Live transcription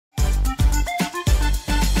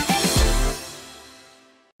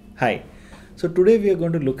Hi, so today we are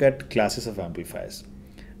going to look at classes of amplifiers.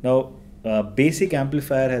 Now, basic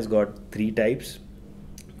amplifier has got three types: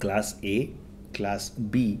 class A, class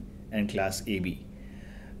B, and class AB.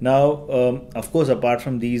 Now, of course, apart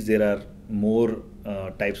from these, there are more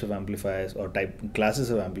types of amplifiers or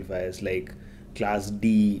classes of amplifiers like class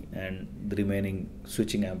D and the remaining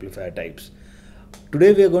switching amplifier types.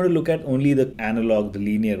 Today we are going to look at only the analog, the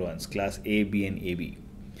linear ones, class A, B, and AB.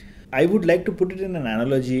 I would like to put it in an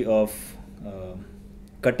analogy of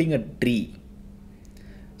cutting a tree.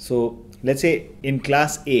 So let's say in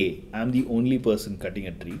class A, I'm the only person cutting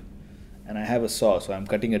a tree and I have a saw, so I'm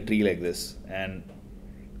cutting a tree like this and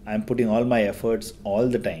I'm putting all my efforts all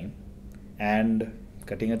the time and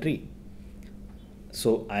cutting a tree.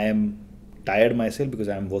 So I am tired myself because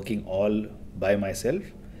I'm working all by myself.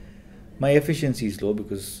 My efficiency is low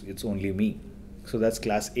because it's only me. So that's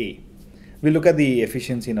class A. We'll look at the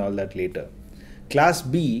efficiency and all that later. Class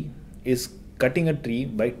B is cutting a tree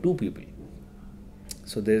by two people.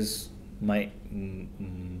 So there's my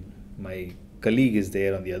colleague is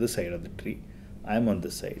there on the other side of the tree. I'm on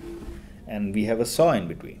this side. And we have a saw in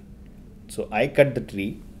between. So I cut the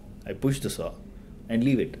tree, I push the saw and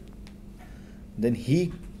leave it. Then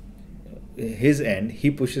his end, he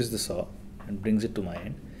pushes the saw and brings it to my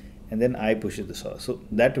end. And then I push the saw. So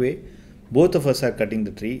that way, both of us are cutting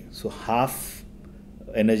the tree. So half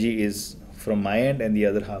energy is from my end and the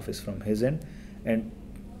other half is from his end. And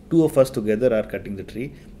two of us together are cutting the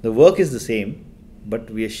tree. The work is the same, but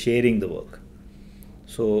we are sharing the work.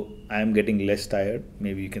 So I am getting less tired.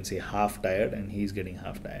 Maybe you can say half tired and he's getting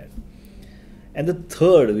half tired. And the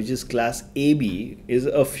third, which is class AB, is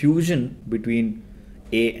a fusion between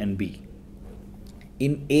A and B.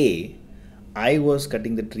 In A, I was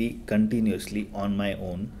cutting the tree continuously on my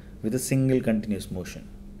own with a single continuous motion.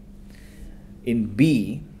 In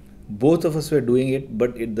B, both of us were doing it,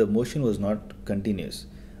 but the motion was not continuous.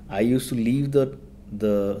 I used to leave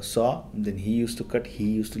the saw, then he used to cut, he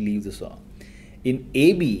used to leave the saw. In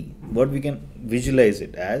AB, what we can visualize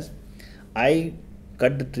it as, I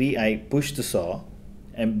cut the tree, I push the saw,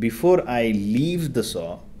 and before I leave the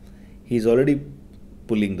saw, he's already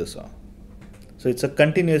pulling the saw. So it's a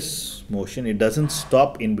continuous motion. It doesn't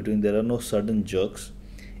stop in between. There are no sudden jerks.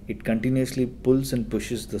 It continuously pulls and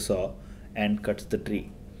pushes the saw and cuts the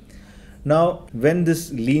tree. Now, when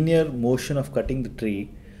this linear motion of cutting the tree,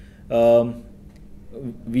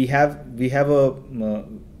 we have a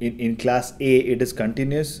in class A, it is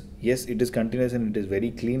continuous. Yes, it is continuous and it is very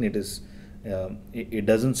clean. It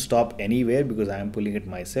doesn't stop anywhere because I am pulling it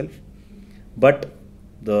myself. But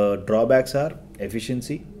the drawbacks are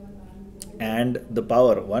efficiency and the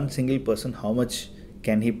power. One single person, how much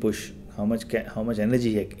can he push? How much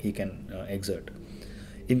energy he can exert?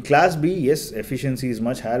 In class B, yes, efficiency is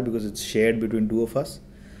much higher because it's shared between two of us.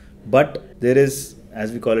 But there is,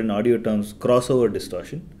 as we call it in audio terms, crossover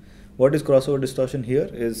distortion. What is crossover distortion here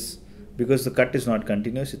is because the cut is not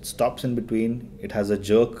continuous, it stops in between, it has a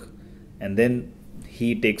jerk, and then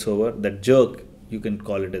he takes over. That jerk, you can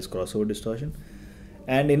call it as crossover distortion.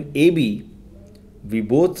 And in AB, we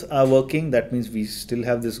both are working. That means we still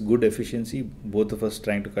have this good efficiency, both of us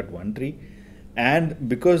trying to cut one tree. And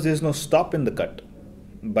because there's no stop in the cut,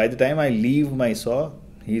 by the time I leave my saw,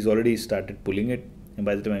 he's already started pulling it. And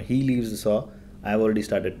by the time he leaves the saw, I've already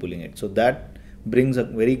started pulling it. So that brings a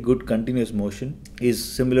very good continuous motion. Is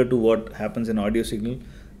similar to what happens in audio signal.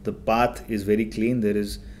 The path is very clean. There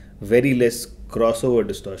is very less crossover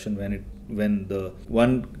distortion when the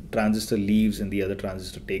one transistor leaves and the other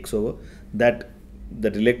transistor takes over. That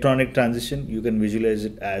electronic transition, you can visualize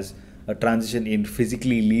it as a transition in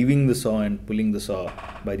physically leaving the saw and pulling the saw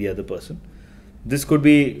by the other person. This could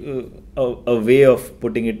be a way of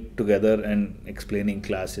putting it together and explaining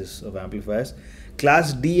classes of amplifiers.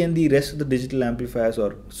 Class D and the rest of the digital amplifiers,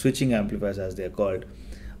 or switching amplifiers as they are called,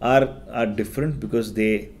 are different because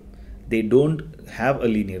they don't have a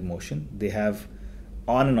linear motion. They have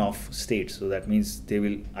on and off states. So that means they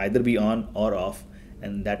will either be on or off,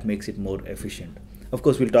 and that makes it more efficient. Of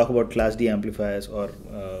course, we'll talk about class D amplifiers or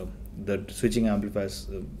the switching amplifiers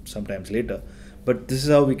sometimes later. But this is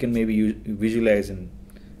how we can maybe visualize and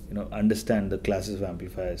understand the classes of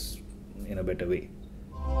amplifiers in a better way.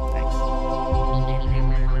 Thanks.